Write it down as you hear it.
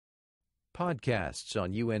Podcasts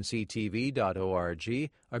on unctv.org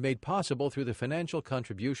are made possible through the financial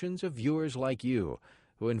contributions of viewers like you,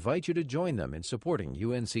 who invite you to join them in supporting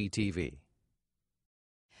UNC-TV.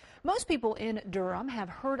 Most people in Durham have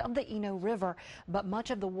heard of the Eno River, but much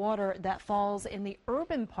of the water that falls in the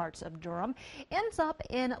urban parts of Durham ends up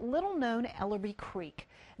in little-known Ellerbe Creek.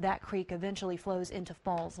 That creek eventually flows into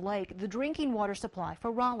Falls Lake, the drinking water supply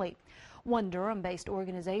for Raleigh. One Durham-based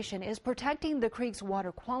organization is protecting the creek's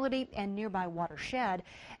water quality and nearby watershed,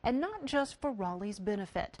 and not just for Raleigh's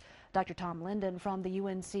benefit. Dr. Tom Linden from the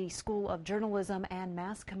UNC School of Journalism and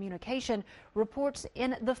Mass Communication reports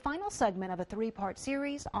in the final segment of a three-part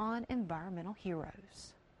series on environmental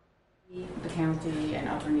heroes. The county and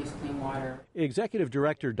Upper News Clean Water. Executive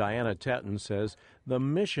Director Diana Tetton says the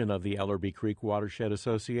mission of the Ellerbe Creek Watershed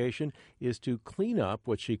Association is to clean up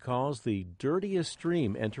what she calls the dirtiest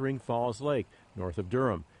stream entering Falls Lake, north of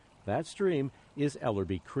Durham. That stream is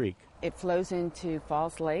Ellerbe Creek. It flows into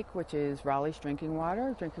Falls Lake, which is Raleigh's drinking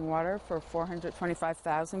water for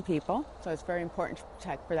 425,000 people. So it's very important to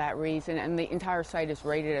protect for that reason, and the entire site is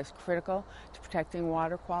rated as critical to protecting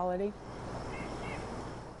water quality.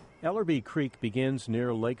 Ellerbe Creek begins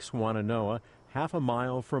near Lake Swannanoa, half a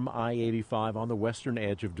mile from I-85 on the western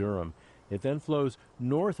edge of Durham. It then flows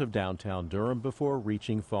north of downtown Durham before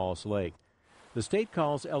reaching Falls Lake. The state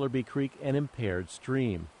calls Ellerbe Creek an impaired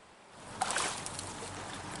stream.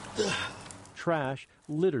 Trash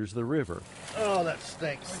litters the river. Oh, that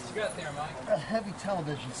stinks. What you got there, Mike? A heavy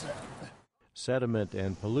television set. Sediment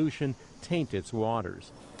and pollution taint its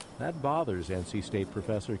waters. That bothers NC State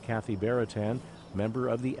professor Kathy Baratan, member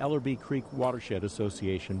of the Ellerbe Creek Watershed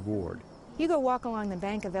Association board. You go walk along the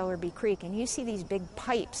bank of Ellerbe Creek and you see these big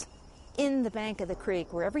pipes in the bank of the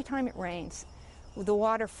creek where every time it rains, the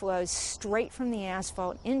water flows straight from the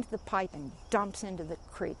asphalt into the pipe and dumps into the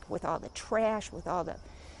creek with all the trash, with all the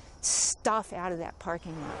stuff out of that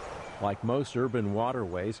parking lot. Like most urban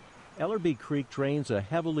waterways, Ellerbe Creek drains a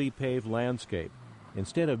heavily paved landscape.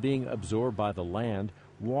 Instead of being absorbed by the land,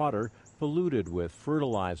 water, polluted with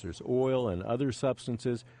fertilizers, oil, and other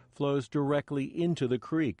substances, flows directly into the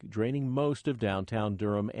creek, draining most of downtown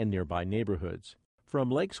Durham and nearby neighborhoods.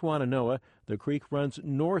 From Lake Swannanoa, the creek runs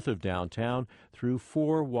north of downtown through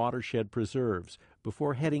 4 watershed preserves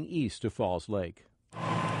before heading east to Falls Lake.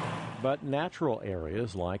 But natural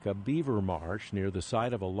areas like a beaver marsh near the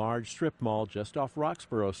site of a large strip mall just off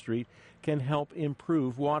Roxborough Street can help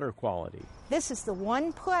improve water quality. This is the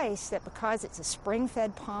one place that, because it's a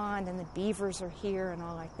spring-fed pond and the beavers are here and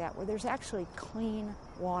all like that, where there's actually clean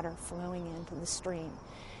water flowing into the stream.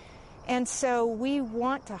 And so we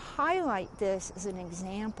want to highlight this as an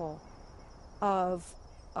example of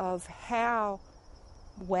how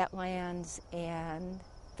wetlands and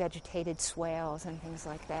vegetated swales and things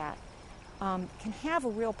like that can have a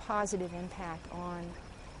real positive impact on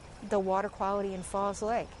the water quality in Falls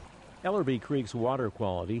Lake. Ellerbe Creek's water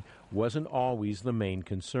quality wasn't always the main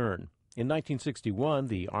concern. In 1961,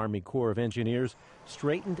 the Army Corps of Engineers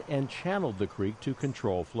straightened and channeled the creek to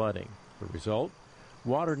control flooding. The result?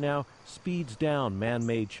 Water now speeds down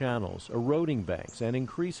man-made channels, eroding banks, and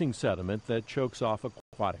increasing sediment that chokes off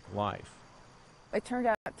aquatic life. It turned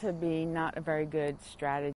out to be not a very good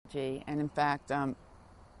strategy, and in fact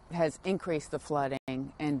has increased the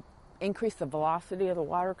flooding and increased the velocity of the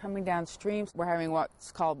water coming downstream. We're having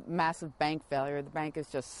what's called massive bank failure. The bank is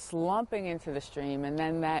just slumping into the stream, and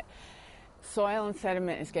then that soil and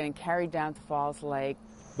sediment is getting carried down to Falls Lake.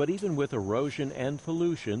 But even with erosion and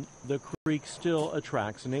pollution, the creek still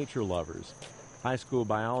attracts nature lovers. High school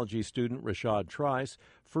biology student Rashad Trice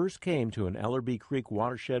first came to an Ellerbe Creek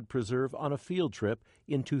watershed preserve on a field trip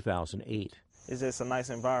in 2008. It's just a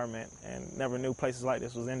nice environment, and never knew places like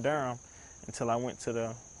this was in Durham until I went to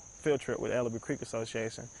the field trip with the Ellerbe Creek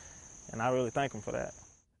Association, and I really thank them for that.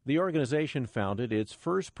 The organization founded its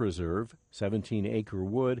first preserve, 17-acre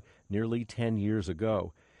wood, nearly 10 years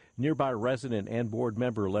ago. Nearby resident and board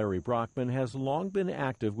member Larry Brockman has long been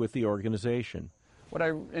active with the organization. What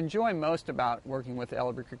I enjoy most about working with the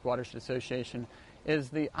Ellerbe Creek Watershed Association is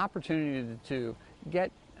the opportunity to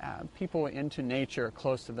get people into nature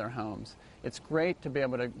close to their homes. It's great to be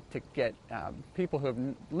able to get people who have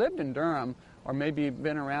lived in Durham or maybe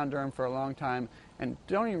been around Durham for a long time and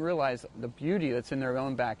don't even realize the beauty that's in their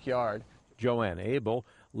own backyard. Joanne Abel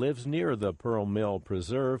lives near the Pearl Mill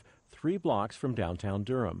Preserve, 3 blocks from downtown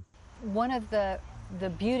Durham. One of the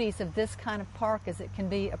beauties of this kind of park is it can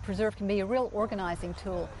be, a preserve can be a real organizing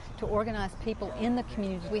tool to organize people in the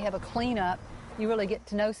community. We have a cleanup. You really get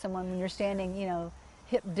to know someone when you're standing,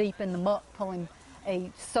 hip deep in the muck pulling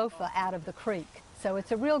a sofa out of the creek. So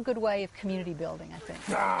it's a real good way of community building, I think.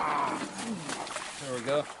 There we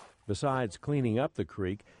go. Besides cleaning up the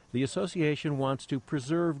creek, the association wants to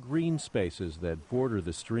preserve green spaces that border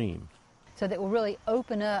the stream. So that will really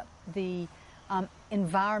open up the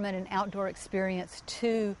environment and outdoor experience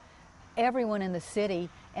to everyone in the city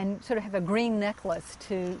and sort of have a green necklace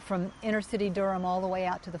from inner city Durham all the way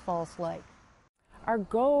out to the Falls Lake. Our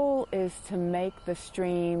goal is to make the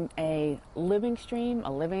stream a living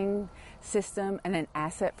system, and an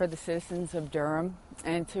asset for the citizens of Durham,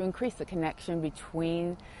 and to increase the connection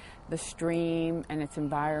between the stream and its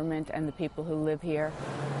environment and the people who live here.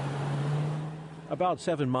 About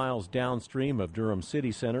 7 miles downstream of Durham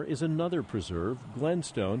City Center is another preserve,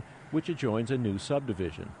 Glenstone, which adjoins a new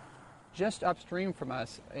subdivision. Just upstream from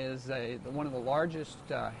us is one of the largest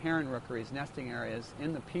heron rookeries, nesting areas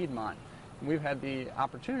in the Piedmont. We've had the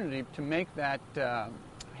opportunity to make that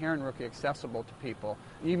heron rookery accessible to people.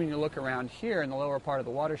 Even you look around here in the lower part of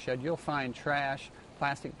the watershed, you'll find trash,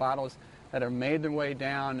 plastic bottles that have made their way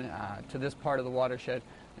down to this part of the watershed,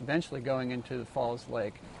 eventually going into the Falls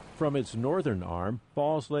Lake. From its northern arm,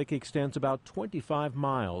 Falls Lake extends about 25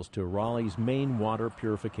 miles to Raleigh's main water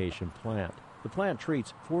purification plant. The plant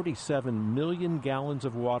treats 47 million gallons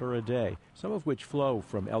of water a day, some of which flow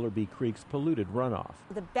from Ellerbe Creek's polluted runoff.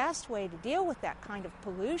 The best way to deal with that kind of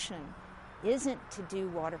pollution isn't to do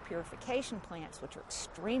water purification plants, which are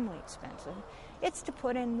extremely expensive. It's to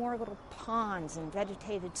put in more little ponds and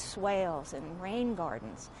vegetated swales and rain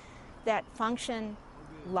gardens that function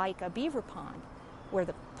like a beaver pond, where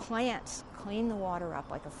the plants clean the water up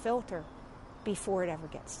like a filter before it ever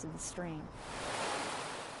gets to the stream.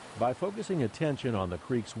 By focusing attention on the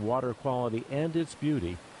creek's water quality and its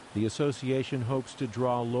beauty, the association hopes to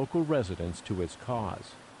draw local residents to its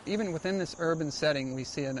cause. Even within this urban setting, we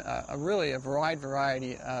see really a wide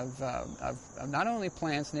variety of not only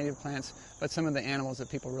plants, native plants, but some of the animals that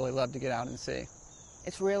people really love to get out and see.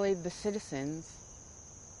 It's really the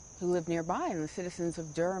citizens who live nearby and the citizens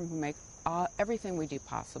of Durham who make everything we do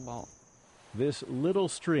possible. This little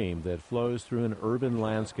stream that flows through an urban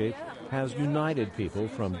landscape has united people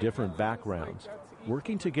from different backgrounds.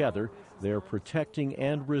 Working together, they're protecting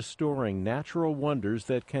and restoring natural wonders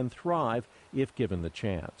that can thrive if given the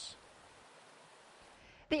chance.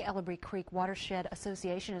 The Ellerbe Creek Watershed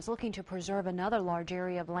Association is looking to preserve another large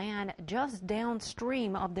area of land just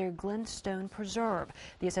downstream of their Glenstone Preserve.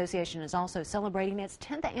 The association is also celebrating its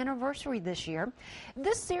 10th anniversary this year.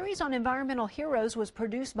 This series on environmental heroes was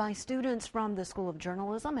produced by students from the School of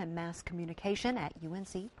Journalism and Mass Communication at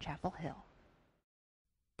UNC Chapel Hill.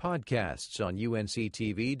 Podcasts on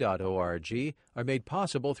unctv.org are made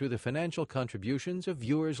possible through the financial contributions of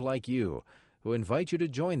viewers like you, who invite you to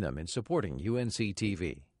join them in supporting UNC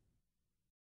TV.